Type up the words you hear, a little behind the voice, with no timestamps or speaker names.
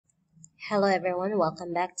Hello everyone,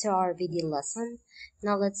 welcome back to our video lesson.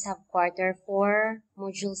 Now let's have quarter 4,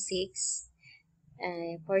 module 6,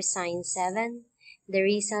 for science 7, the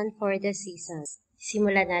reason for the seasons.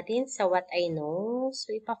 Simulan natin sa what I know.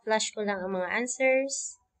 So ipa-flash ko lang ang mga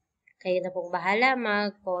answers. Kayo na pong bahala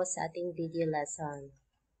mag-pause sa ating video lesson.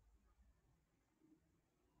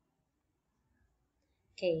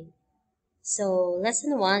 Okay, so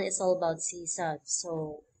lesson 1 is all about seasons.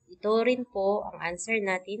 So ito rin po ang answer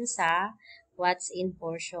natin sa what's in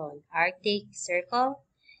portion. Arctic Circle,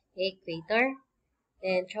 Equator,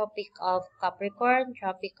 then Tropic of Capricorn,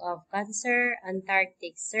 Tropic of Cancer,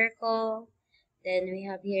 Antarctic Circle. Then we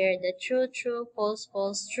have here the true, false,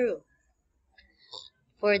 true.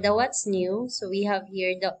 For the what's new, so we have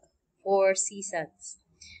here the 4 seasons.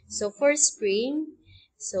 So for spring,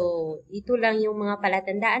 so ito lang yung mga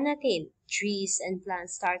palatandaan natin. Trees and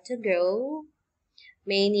plants start to grow.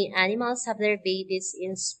 Many animals have their babies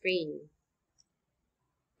in spring.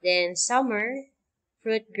 Then summer,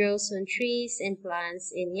 fruit grows on trees and plants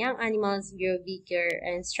and young animals grow bigger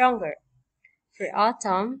and stronger. For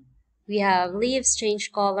autumn, we have leaves change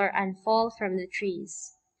color and fall from the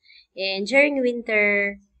trees. And during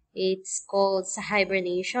winter, it's called sa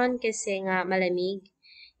hibernation kasi nga malamig.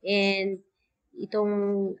 And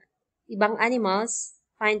itong ibang animals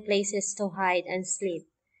find places to hide and sleep.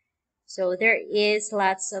 So there is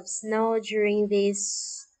lots of snow during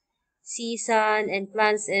this season and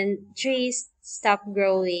plants and trees stop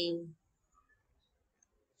growing.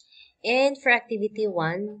 And for activity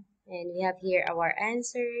 1, and we have here our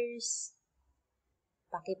answers.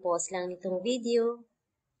 Paki-pause lang nitong video.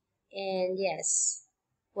 And yes,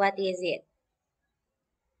 what is it?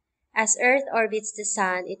 As Earth orbits the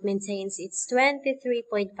Sun, it maintains its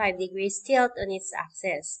 23.5 degrees tilt on its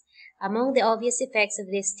axis. Among the obvious effects of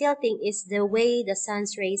this tilting is the way the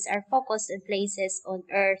sun's rays are focused on places on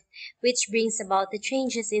Earth, which brings about the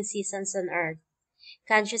changes in seasons on Earth.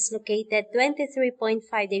 Countries located 23.5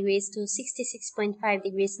 degrees to 66.5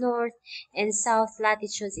 degrees north and south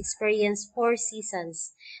latitudes experience 4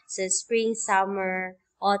 seasons, so spring, summer,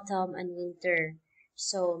 autumn, and winter.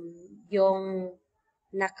 So, yung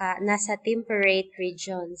nasa temperate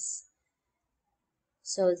regions.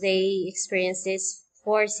 So, they experience this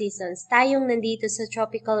 4 seasons. Tayong nandito sa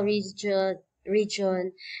tropical region,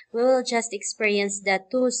 we will just experience the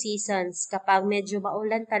 2 seasons. Kapag medyo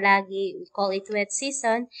maulan palagi, we call it wet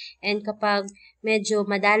season. And kapag medyo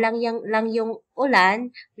madalang lang yung ulan,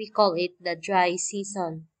 we call it the dry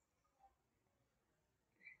season.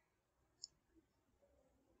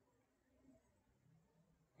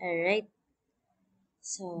 Alright.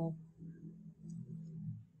 So,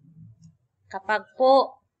 kapag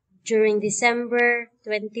po during December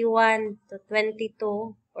 21 to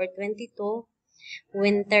 22 or 22,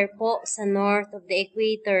 winter po sa north of the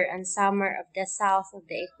equator and summer of the south of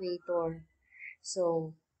the equator.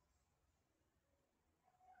 So,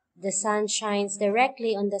 the sun shines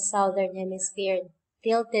directly on the southern hemisphere.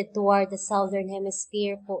 Tilted toward the southern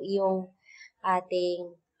hemisphere po yung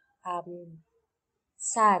ating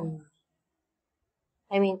sun.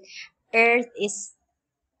 Earth is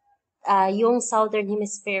yung southern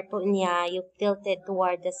hemisphere po niya, yung tilted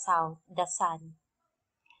toward the south, the sun.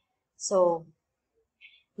 So,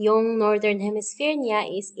 yung northern hemisphere niya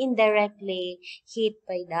is indirectly hit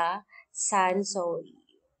by the sun. So,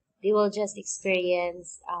 they will just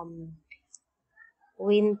experience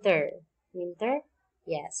winter. Winter?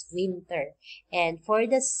 Yes, winter. And for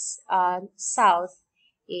the south,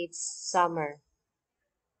 it's summer.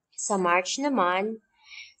 Sa March naman,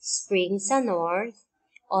 spring sa north,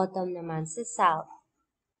 autumn naman sa south.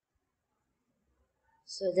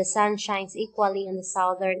 So the sun shines equally on the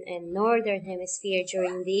southern and northern hemisphere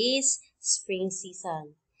during this spring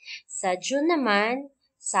season. Sa June naman,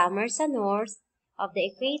 summer sa north of the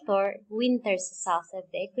equator, winter sa south of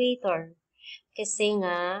the equator. Kasi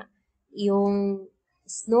nga, yung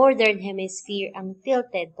northern hemisphere ang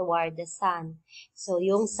tilted toward the sun. So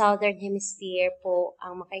yung southern hemisphere po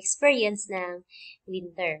ang maka-experience ng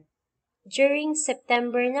winter. During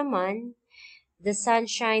September naman, the sun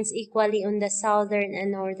shines equally on the southern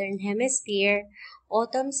and northern hemisphere,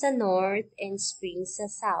 autumn sa north, and spring sa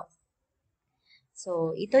south.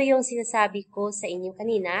 So, ito yung sinasabi ko sa inyo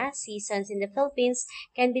kanina. Seasons in the Philippines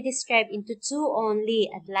can be described into 2 only,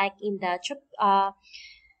 unlike in the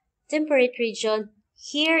temperate region.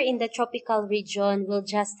 Here in the tropical region, we'll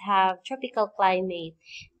just have tropical climate.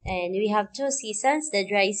 And we have 2 seasons, the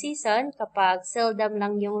dry season kapag seldom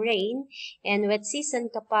lang yung rain, and wet season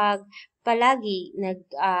kapag palagi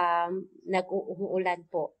nag-uulan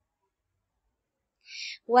po.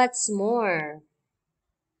 What's more?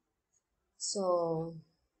 So,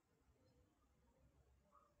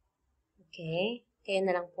 Okay? Kayo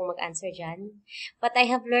na lang po mag-answer dyan. What I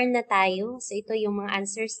have learned na tayo. So, ito yung mga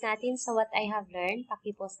answers natin sa what I have learned.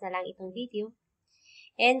 Pakipost na lang itong video.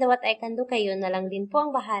 And what I can do, kayo na lang din po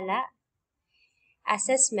ang bahala.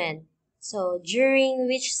 Assessment. So, during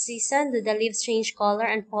which season do the leaves change color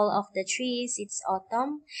and fall off the trees? It's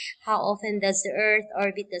autumn. How often does the earth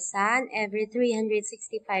orbit the sun? Every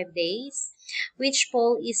 365 days. Which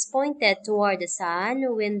pole is pointed toward the sun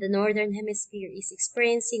when the northern hemisphere is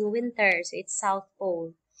experiencing winter? So, it's South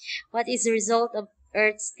Pole. What is the result of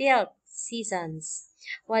Earth's tilt? Seasons.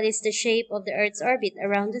 What is the shape of the Earth's orbit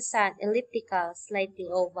around the sun? Elliptical, slightly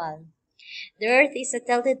oval. The Earth is a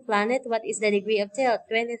tilted planet. What is the degree of tilt?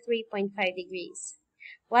 23.5 degrees.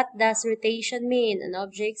 What does rotation mean? An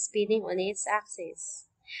object spinning on its axis.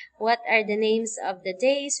 What are the names of the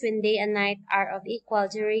days when day and night are of equal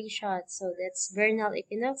duration? So that's vernal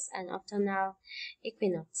equinox and autumnal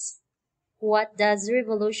equinox. What does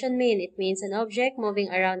revolution mean? It means an object moving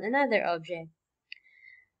around another object.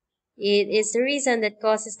 It is the reason that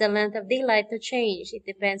causes the length of daylight to change. It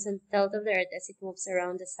depends on the tilt of the Earth as it moves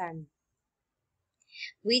around the sun.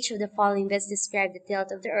 Which of the following best describe the tilt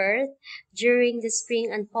of the Earth during the spring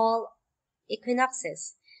and fall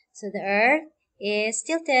equinoxes? So the Earth is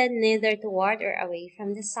tilted neither toward or away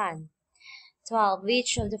from the sun. 12.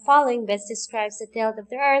 Which of the following best describes the tilt of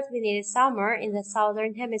the Earth when it is summer in the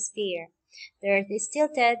southern hemisphere? The Earth is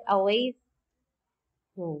tilted away.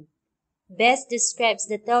 Best describes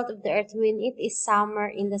the tilt of the Earth when it is summer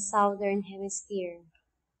in the southern hemisphere.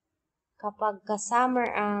 Kapag ka-summer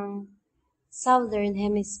ang southern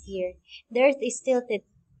hemisphere, the Earth is tilted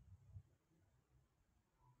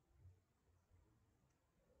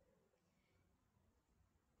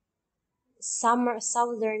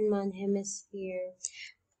southern hemisphere.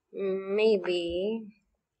 Maybe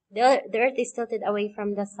the Earth is tilted away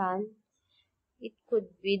from the sun. It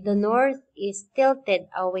could be the north is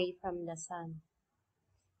tilted away from the sun.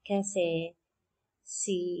 Kasi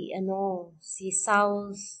si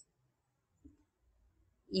south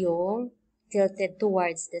yung tilted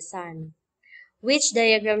towards the sun. Which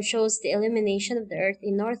diagram shows the illumination of the Earth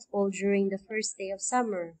in North Pole during the first day of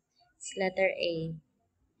summer? It's letter A.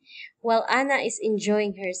 While Anna is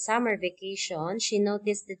enjoying her summer vacation, she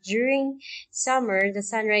noticed that during summer, the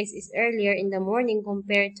sunrise is earlier in the morning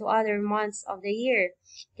compared to other months of the year.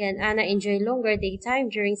 Can Anna enjoy longer daytime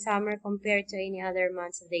during summer compared to any other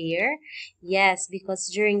months of the year? Yes,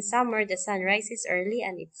 because during summer, the sun rises early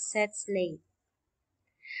and it sets late.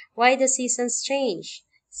 Why do seasons change?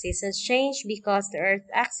 Seasons change because the Earth's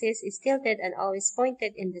axis is tilted and always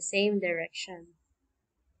pointed in the same direction.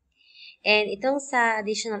 And itong sa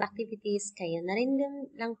additional activities, kayo na rin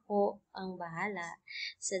lang po ang bahala.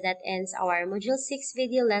 So that ends our Module 6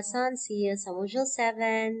 video lesson. See you sa Module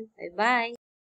 7. Bye-bye!